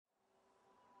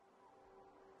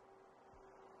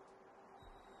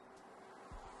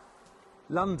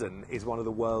London is one of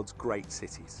the world's great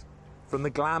cities. From the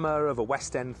glamour of a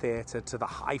West End theatre to the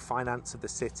high finance of the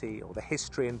city or the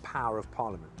history and power of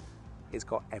Parliament, it's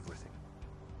got everything.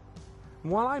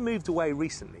 And while I moved away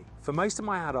recently, for most of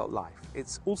my adult life,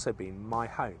 it's also been my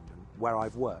home and where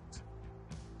I've worked.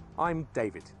 I'm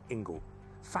David Ingall,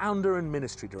 founder and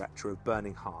ministry director of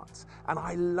Burning Hearts, and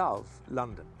I love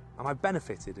London, and I've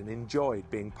benefited and enjoyed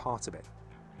being part of it.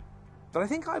 But I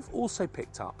think I've also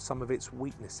picked up some of its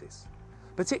weaknesses,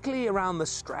 particularly around the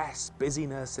stress,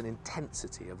 busyness and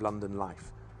intensity of London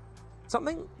life.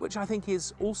 Something which I think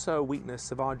is also a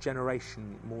weakness of our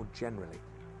generation more generally.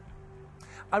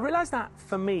 I realised that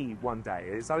for me one day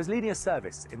as I was leading a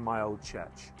service in my old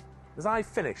church. As I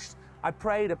finished, I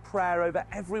prayed a prayer over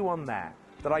everyone there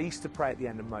that I used to pray at the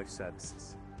end of most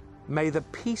services. May the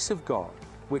peace of God,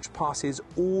 which passes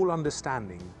all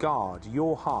understanding, guard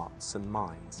your hearts and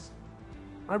minds.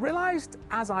 I realised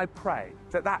as I prayed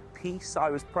that peace I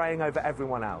was praying over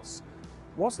everyone else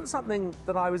wasn't something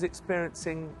that I was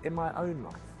experiencing in my own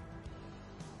life.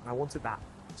 And I wanted that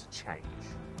to change.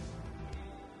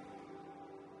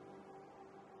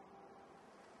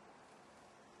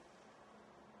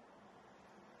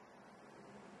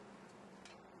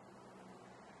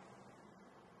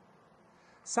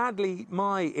 Sadly,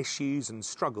 my issues and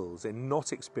struggles in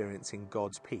not experiencing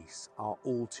God's peace are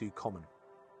all too common.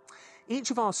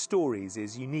 Each of our stories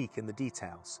is unique in the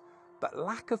details, but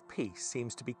lack of peace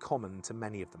seems to be common to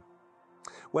many of them.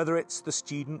 Whether it's the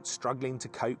student struggling to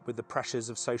cope with the pressures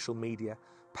of social media,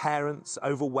 parents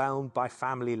overwhelmed by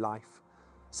family life,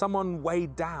 someone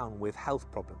weighed down with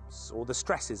health problems, or the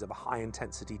stresses of a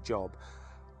high-intensity job,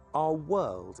 our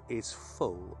world is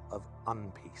full of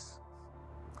unpeace.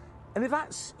 And if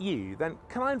that's you, then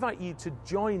can I invite you to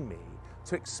join me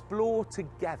to explore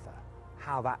together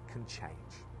how that can change?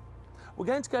 We're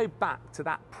going to go back to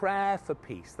that prayer for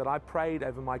peace that I prayed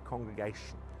over my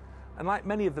congregation. And like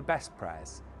many of the best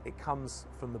prayers, it comes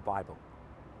from the Bible.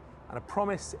 And a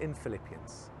promise in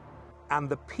Philippians. And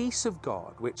the peace of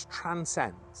God, which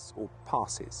transcends or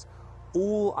passes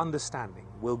all understanding,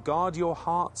 will guard your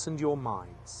hearts and your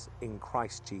minds in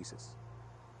Christ Jesus.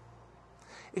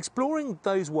 Exploring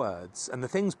those words and the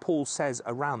things Paul says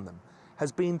around them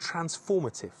has been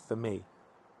transformative for me.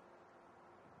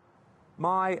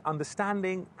 My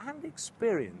understanding and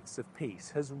experience of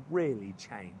peace has really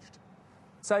changed.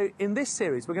 So in this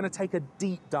series, we're going to take a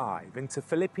deep dive into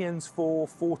Philippians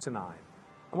 4:4-9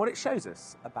 and what it shows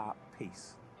us about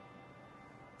peace.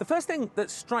 The first thing that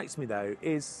strikes me, though,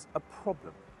 is a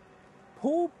problem.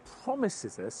 Paul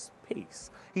promises us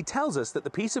peace. He tells us that the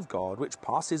peace of God, which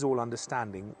passes all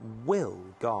understanding, will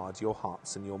guard your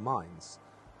hearts and your minds.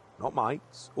 Not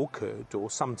might or could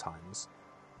or sometimes,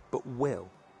 but will.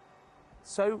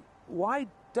 So why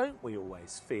don't we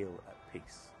always feel at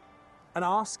peace? And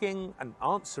asking and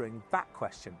answering that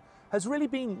question has really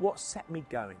been what set me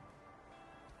going.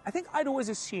 I think I'd always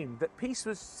assumed that peace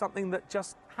was something that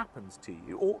just happens to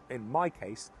you, or in my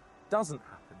case, doesn't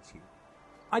happen to you.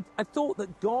 I thought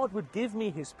that God would give me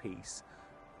his peace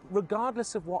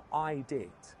regardless of what I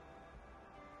did.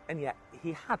 And yet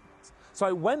he hadn't. So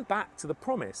I went back to the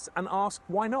promise and asked,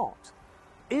 why not?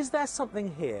 Is there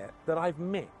something here that I've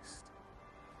missed?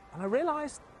 And I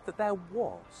realised that there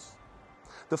was.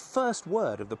 The first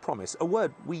word of the promise, a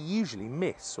word we usually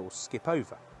miss or skip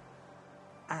over.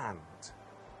 And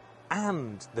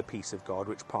the peace of God,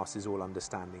 which passes all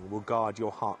understanding, will guard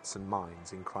your hearts and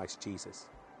minds in Christ Jesus.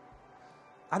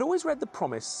 I'd always read the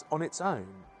promise on its own,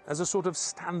 as a sort of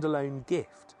standalone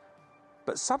gift.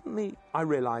 But suddenly I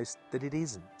realised that it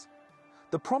isn't.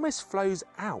 The promise flows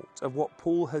out of what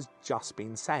Paul has just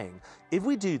been saying. If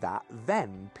we do that,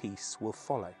 then peace will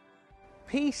follow.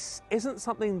 Peace isn't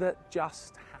something that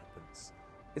just happens.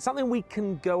 It's something we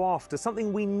can go after,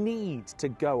 something we need to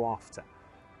go after.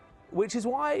 Which is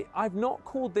why I've not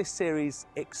called this series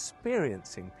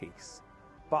Experiencing Peace,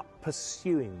 but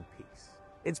Pursuing Peace.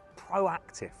 It's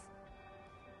proactive.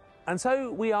 And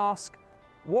so we ask,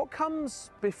 what comes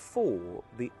before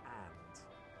the and?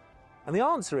 And the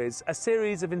answer is a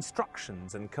series of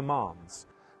instructions and commands.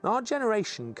 Now, our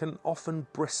generation can often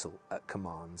bristle at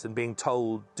commands and being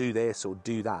told, do this or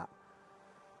do that.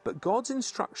 But God's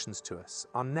instructions to us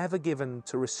are never given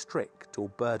to restrict or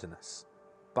burden us,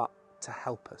 but to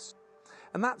help us.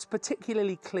 And that's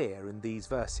particularly clear in these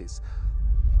verses.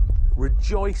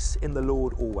 Rejoice in the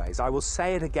Lord always. I will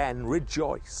say it again,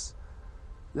 rejoice.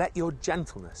 Let your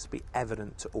gentleness be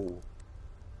evident to all.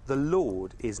 The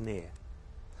Lord is near.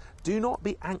 Do not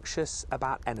be anxious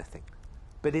about anything,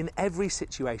 but in every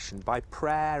situation, by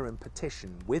prayer and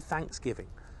petition, with thanksgiving,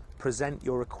 present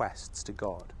your requests to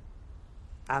God.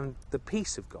 And the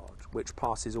peace of God, which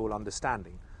passes all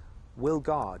understanding, will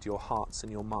guard your hearts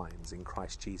and your minds in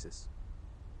Christ Jesus.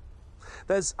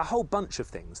 There's a whole bunch of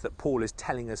things that Paul is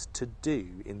telling us to do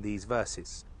in these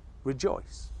verses.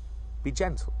 Rejoice, be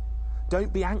gentle,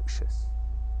 don't be anxious,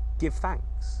 give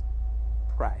thanks,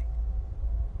 pray.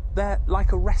 They're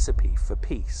like a recipe for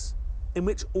peace, in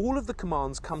which all of the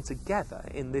commands come together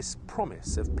in this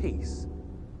promise of peace.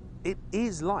 It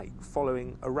is like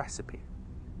following a recipe.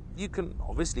 You can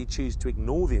obviously choose to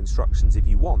ignore the instructions if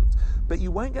you want, but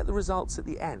you won't get the results at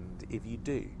the end if you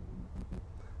do.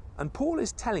 And Paul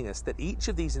is telling us that each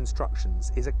of these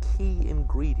instructions is a key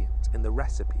ingredient in the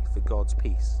recipe for God's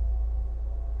peace.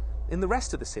 In the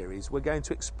rest of the series, we're going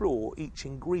to explore each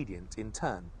ingredient in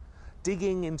turn,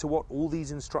 digging into what all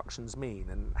these instructions mean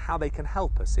and how they can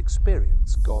help us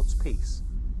experience God's peace.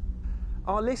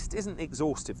 Our list isn't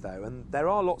exhaustive though, and there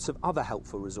are lots of other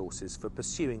helpful resources for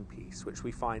pursuing peace which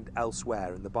we find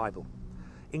elsewhere in the Bible,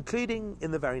 including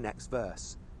in the very next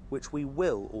verse, which we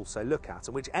will also look at,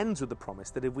 and which ends with the promise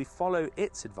that if we follow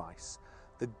its advice,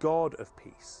 the God of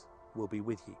peace will be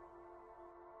with you.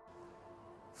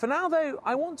 For now though,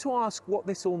 I want to ask what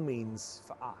this all means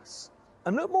for us,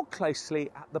 and look more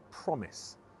closely at the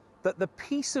promise that the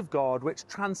peace of God, which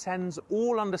transcends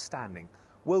all understanding,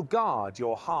 will guard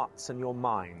your hearts and your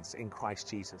minds in Christ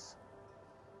Jesus.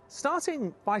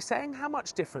 Starting by saying how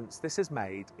much difference this has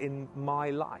made in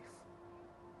my life.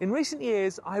 In recent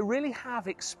years, I really have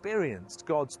experienced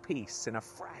God's peace in a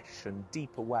fresh and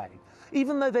deeper way.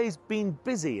 Even though they've been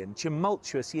busy and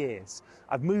tumultuous years,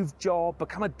 I've moved job,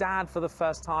 become a dad for the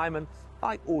first time, and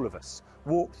like all of us,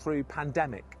 walked through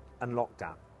pandemic and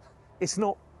lockdown. It's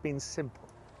not been simple.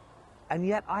 And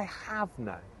yet I have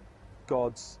known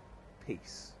God's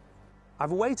peace.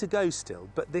 I've a way to go still,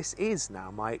 but this is now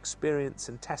my experience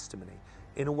and testimony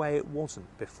in a way it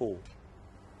wasn't before.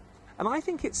 And I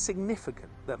think it's significant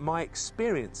that my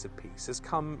experience of peace has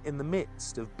come in the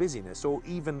midst of busyness or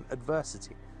even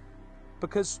adversity.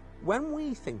 Because when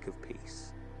we think of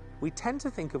peace, we tend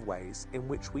to think of ways in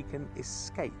which we can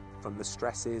escape from the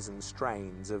stresses and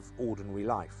strains of ordinary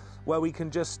life, where we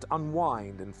can just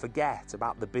unwind and forget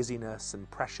about the busyness and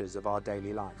pressures of our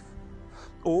daily life.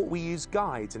 Or we use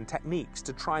guides and techniques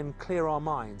to try and clear our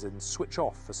minds and switch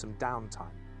off for some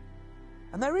downtime.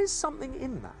 And there is something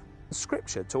in that.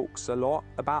 Scripture talks a lot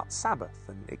about Sabbath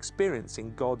and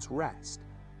experiencing God's rest,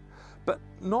 but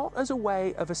not as a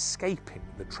way of escaping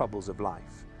the troubles of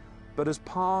life, but as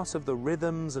part of the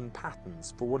rhythms and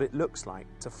patterns for what it looks like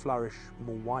to flourish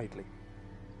more widely.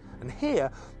 And here,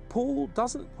 Paul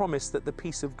doesn't promise that the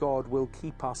peace of God will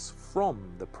keep us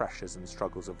from the pressures and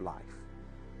struggles of life,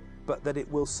 but that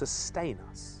it will sustain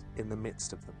us in the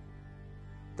midst of them.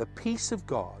 The peace of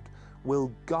God will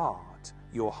guard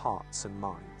your hearts and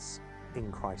minds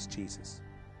in Christ Jesus.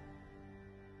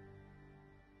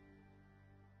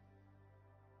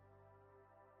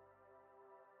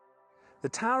 The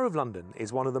Tower of London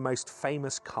is one of the most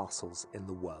famous castles in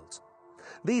the world.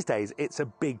 These days it's a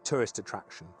big tourist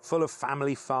attraction, full of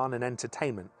family fun and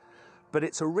entertainment, but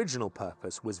its original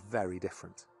purpose was very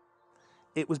different.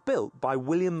 It was built by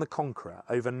William the Conqueror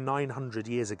over 900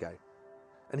 years ago,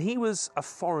 and he was a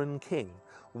foreign king,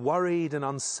 worried and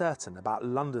uncertain about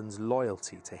London's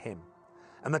loyalty to him.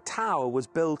 And the tower was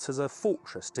built as a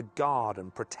fortress to guard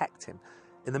and protect him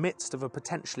in the midst of a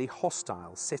potentially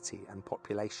hostile city and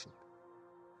population.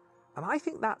 And I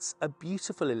think that's a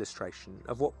beautiful illustration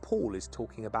of what Paul is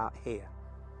talking about here.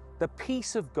 The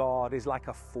peace of God is like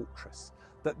a fortress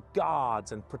that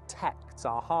guards and protects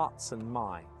our hearts and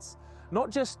minds, not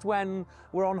just when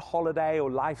we're on holiday or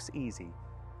life's easy,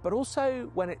 but also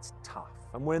when it's tough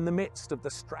and we're in the midst of the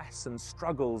stress and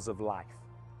struggles of life.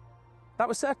 That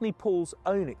was certainly Paul's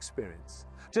own experience.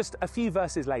 Just a few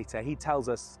verses later, he tells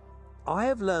us, "I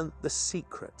have learned the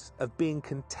secret of being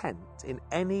content in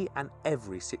any and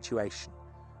every situation,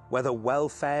 whether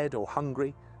well-fed or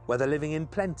hungry, whether living in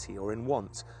plenty or in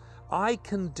want. I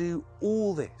can do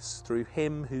all this through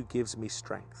him who gives me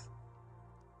strength."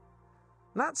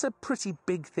 That's a pretty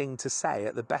big thing to say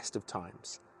at the best of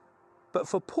times. But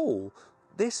for Paul,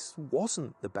 this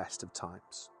wasn't the best of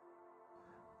times.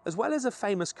 As well as a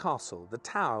famous castle, the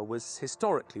Tower was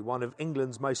historically one of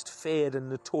England's most feared and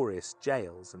notorious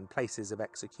jails and places of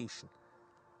execution.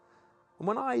 And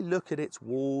when I look at its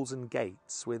walls and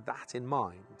gates with that in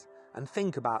mind, and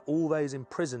think about all those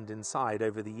imprisoned inside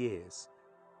over the years,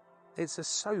 it's a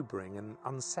sobering and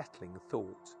unsettling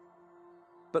thought.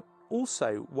 But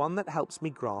also one that helps me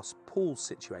grasp Paul's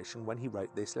situation when he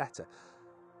wrote this letter,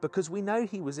 because we know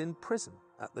he was in prison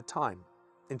at the time.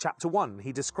 In chapter 1,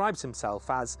 he describes himself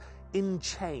as in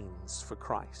chains for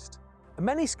Christ.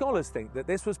 Many scholars think that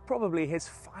this was probably his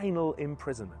final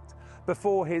imprisonment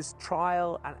before his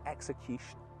trial and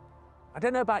execution. I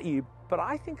don't know about you, but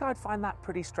I think I'd find that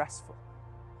pretty stressful.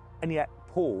 And yet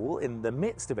Paul, in the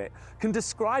midst of it, can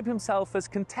describe himself as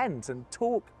content and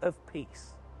talk of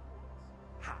peace.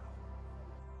 How?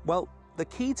 Well, the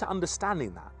key to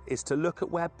understanding that is to look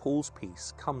at where Paul's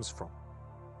peace comes from.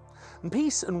 And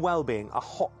peace and well-being are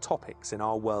hot topics in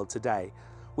our world today,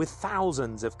 with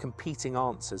thousands of competing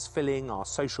answers filling our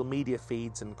social media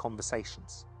feeds and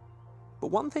conversations. But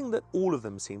one thing that all of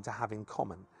them seem to have in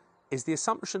common is the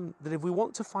assumption that if we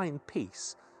want to find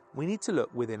peace, we need to look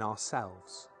within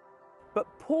ourselves. But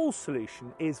Paul's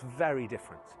solution is very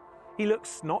different. He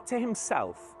looks not to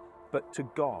himself, but to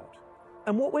God.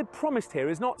 And what we're promised here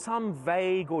is not some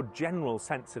vague or general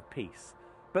sense of peace,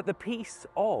 but the peace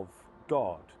of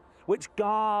God, which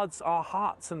guards our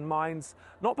hearts and minds,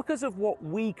 not because of what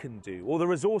we can do or the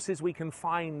resources we can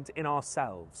find in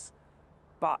ourselves,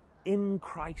 but in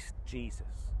Christ Jesus.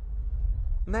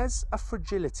 And there's a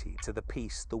fragility to the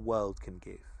peace the world can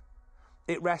give.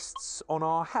 It rests on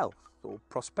our health or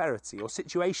prosperity or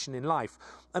situation in life,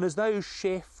 and as those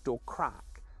shift or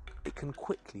crack, it can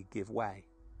quickly give way.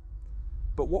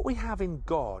 But what we have in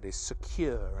God is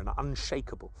secure and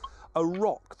unshakable, a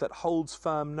rock that holds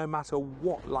firm no matter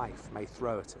what life may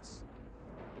throw at us.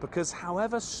 Because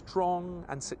however strong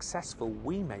and successful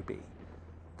we may be,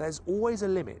 there's always a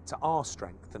limit to our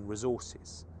strength and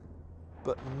resources,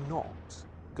 but not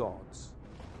God's.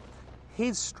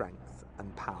 His strength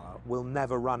and power will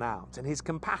never run out, and his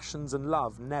compassions and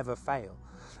love never fail.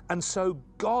 And so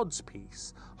God's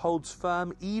peace holds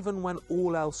firm even when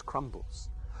all else crumbles.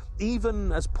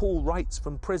 Even as Paul writes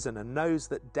from prison and knows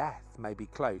that death may be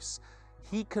close,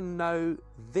 he can know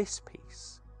this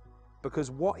peace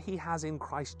because what he has in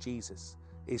Christ Jesus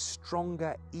is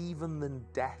stronger even than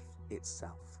death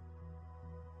itself.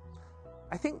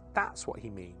 I think that's what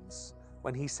he means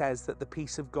when he says that the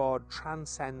peace of God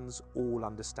transcends all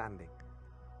understanding.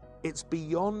 It's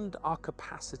beyond our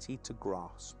capacity to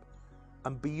grasp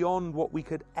and beyond what we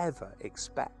could ever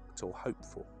expect or hope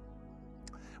for.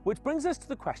 Which brings us to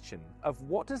the question of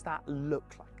what does that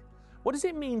look like? What does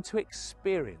it mean to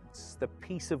experience the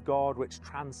peace of God which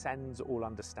transcends all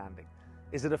understanding?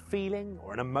 Is it a feeling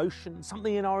or an emotion,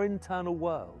 something in our internal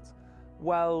world?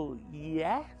 Well,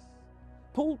 yes.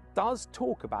 Paul does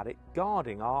talk about it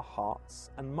guarding our hearts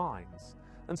and minds.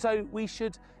 And so we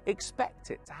should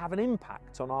expect it to have an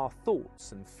impact on our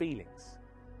thoughts and feelings.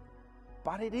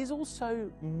 But it is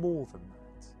also more than that.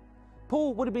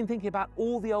 Paul would have been thinking about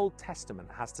all the Old Testament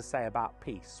has to say about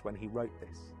peace when he wrote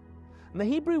this. And the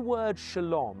Hebrew word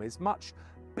shalom is much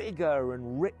bigger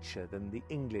and richer than the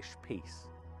English peace.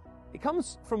 It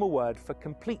comes from a word for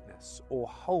completeness or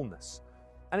wholeness,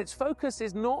 and its focus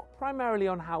is not primarily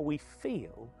on how we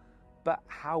feel, but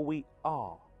how we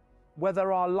are,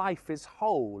 whether our life is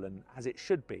whole and as it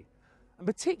should be, and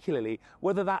particularly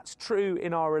whether that's true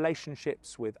in our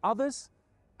relationships with others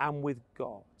and with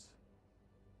God.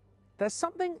 There's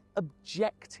something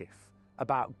objective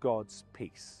about God's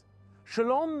peace.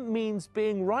 Shalom means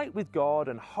being right with God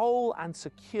and whole and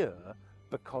secure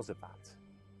because of that.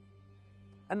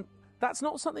 And that's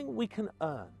not something we can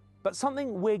earn, but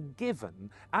something we're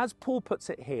given, as Paul puts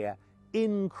it here,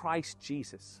 in Christ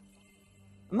Jesus.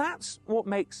 And that's what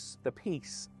makes the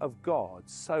peace of God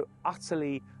so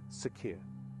utterly secure.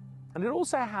 And it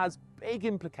also has big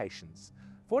implications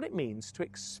for what it means to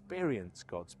experience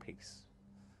God's peace.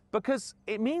 Because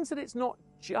it means that it's not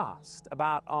just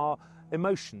about our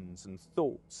emotions and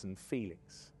thoughts and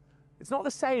feelings. It's not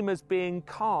the same as being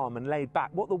calm and laid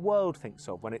back, what the world thinks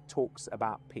of when it talks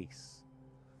about peace.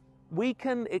 We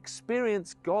can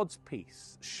experience God's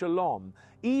peace, shalom,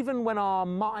 even when our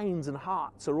minds and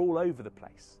hearts are all over the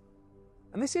place.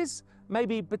 And this is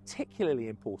maybe particularly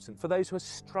important for those who are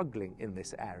struggling in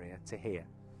this area to hear,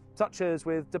 such as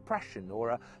with depression or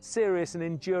a serious and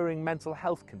enduring mental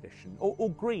health condition, or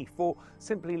grief, or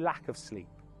simply lack of sleep.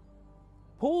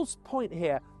 Paul's point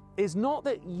here is not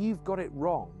that you've got it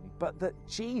wrong, but that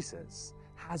Jesus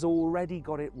has already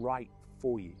got it right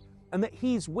for you, and that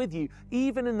he's with you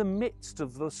even in the midst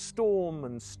of the storm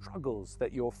and struggles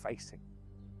that you're facing.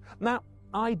 Now,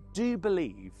 I do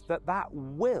believe that that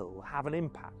will have an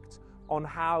impact on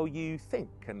how you think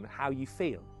and how you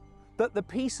feel. That the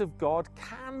peace of God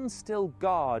can still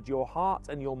guard your heart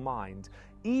and your mind,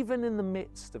 even in the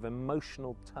midst of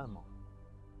emotional turmoil.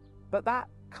 But that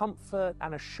comfort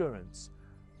and assurance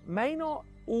may not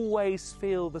always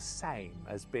feel the same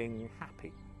as being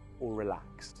happy or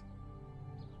relaxed.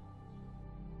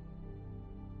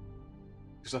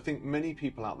 Because I think many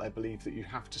people out there believe that you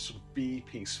have to sort of be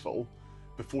peaceful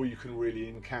before you can really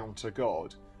encounter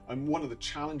God. And one of the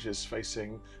challenges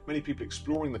facing many people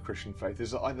exploring the Christian faith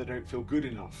is that either they don't feel good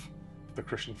enough for the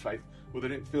Christian faith, or they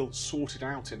don't feel sorted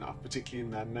out enough, particularly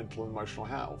in their mental and emotional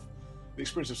health. The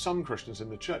experience of some Christians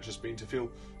in the church has been to feel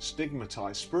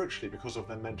stigmatized spiritually because of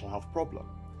their mental health problem.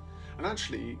 And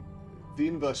actually, the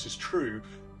inverse is true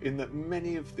in that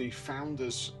many of the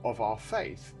founders of our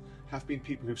faith have been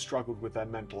people who've struggled with their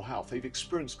mental health. They've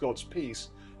experienced God's peace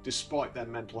despite their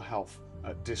mental health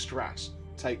distress.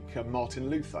 Take Martin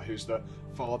Luther, who's the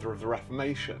father of the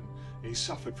Reformation. He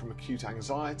suffered from acute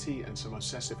anxiety and some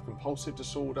obsessive compulsive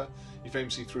disorder. He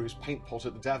famously threw his paint pot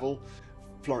at the devil.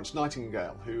 Florence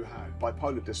Nightingale, who had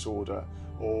bipolar disorder,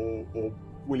 or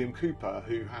William Cooper,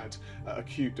 who had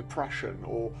acute depression,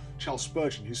 or Charles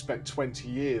Spurgeon, who spent 20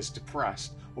 years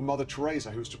depressed, or Mother Teresa,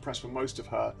 who was depressed for most of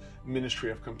her ministry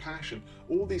of compassion.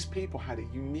 All these people had a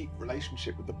unique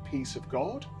relationship with the peace of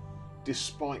God,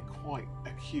 despite quite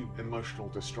acute emotional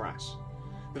distress.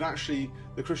 That actually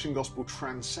the Christian gospel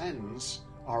transcends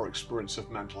our experience of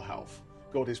mental health.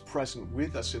 God is present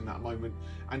with us in that moment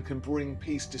and can bring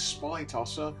peace despite our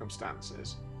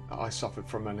circumstances. I suffered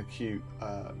from an acute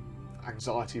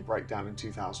anxiety breakdown in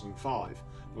 2005.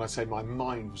 When I say my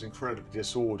mind was incredibly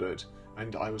disordered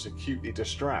and I was acutely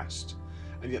distressed.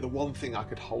 And yet the one thing I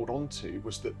could hold on to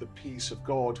was that the peace of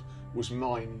God was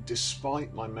mine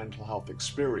despite my mental health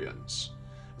experience.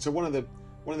 And so one of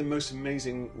the most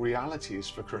amazing realities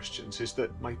for Christians is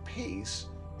that my peace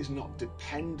is not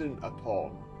dependent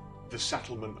upon the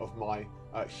settlement of my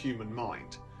human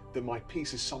mind, that my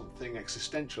peace is something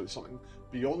existential, it's something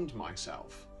beyond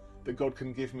myself, that God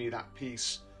can give me that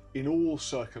peace in all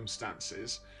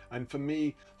circumstances. And for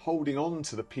me, holding on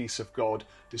to the peace of God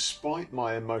despite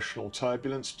my emotional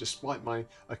turbulence, despite my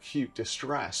acute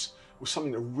distress, was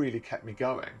something that really kept me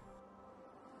going.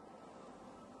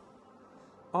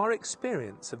 Our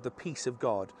experience of the peace of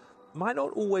God might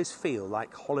not always feel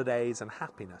like holidays and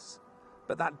happiness,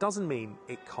 but that doesn't mean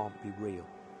it can't be real.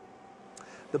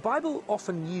 The Bible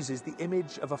often uses the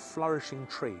image of a flourishing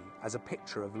tree as a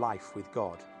picture of life with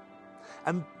God.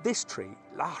 And this tree,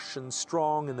 lush and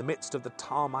strong in the midst of the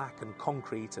tarmac and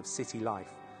concrete of city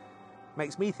life,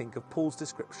 makes me think of Paul's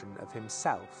description of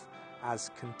himself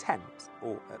as content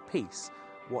or at peace,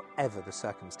 whatever the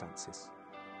circumstances.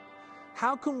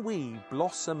 How can we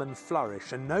blossom and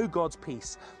flourish and know God's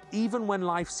peace even when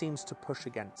life seems to push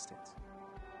against it?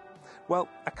 Well,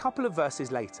 a couple of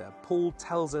verses later, Paul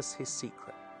tells us his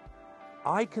secret.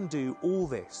 I can do all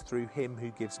this through him who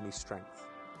gives me strength.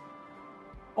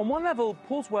 On one level,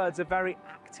 Paul's words are very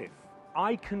active.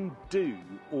 I can do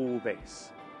all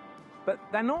this. But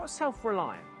they're not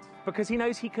self-reliant, because he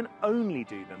knows he can only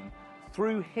do them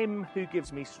through him who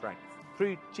gives me strength,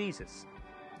 through Jesus.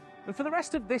 And for the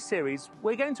rest of this series,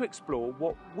 we're going to explore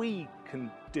what we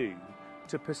can do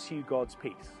to pursue God's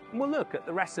peace. And we'll look at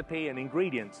the recipe and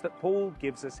ingredients that Paul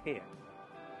gives us here.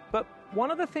 But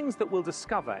one of the things that we'll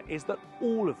discover is that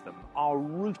all of them are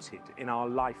rooted in our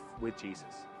life with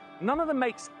Jesus. None of them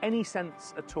makes any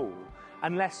sense at all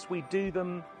unless we do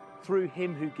them through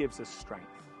him who gives us strength.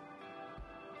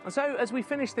 And so as we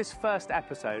finish this first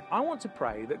episode, I want to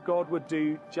pray that God would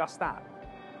do just that.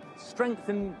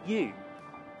 Strengthen you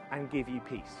and give you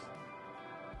peace.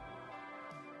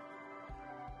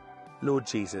 Lord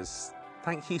Jesus,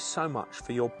 thank you so much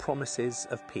for your promises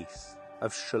of peace,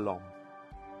 of shalom.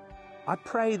 I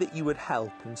pray that you would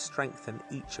help and strengthen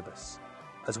each of us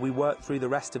as we work through the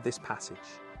rest of this passage,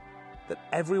 that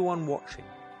everyone watching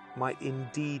might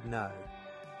indeed know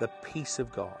the peace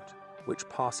of God which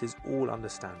passes all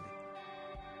understanding,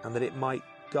 and that it might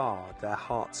guard their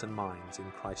hearts and minds in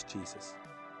Christ Jesus.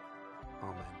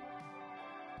 Amen.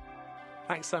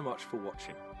 Thanks so much for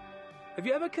watching. Have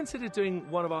you ever considered doing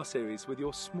one of our series with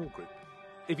your small group?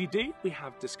 If you do, we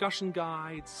have discussion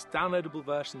guides, downloadable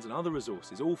versions and other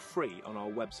resources, all free on our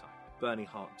website,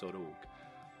 burningheart.org.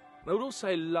 And I would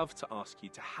also love to ask you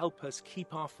to help us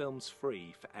keep our films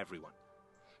free for everyone.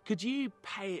 Could you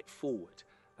pay it forward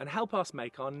and help us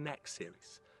make our next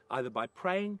series, either by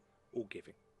praying or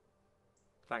giving?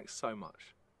 Thanks so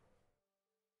much.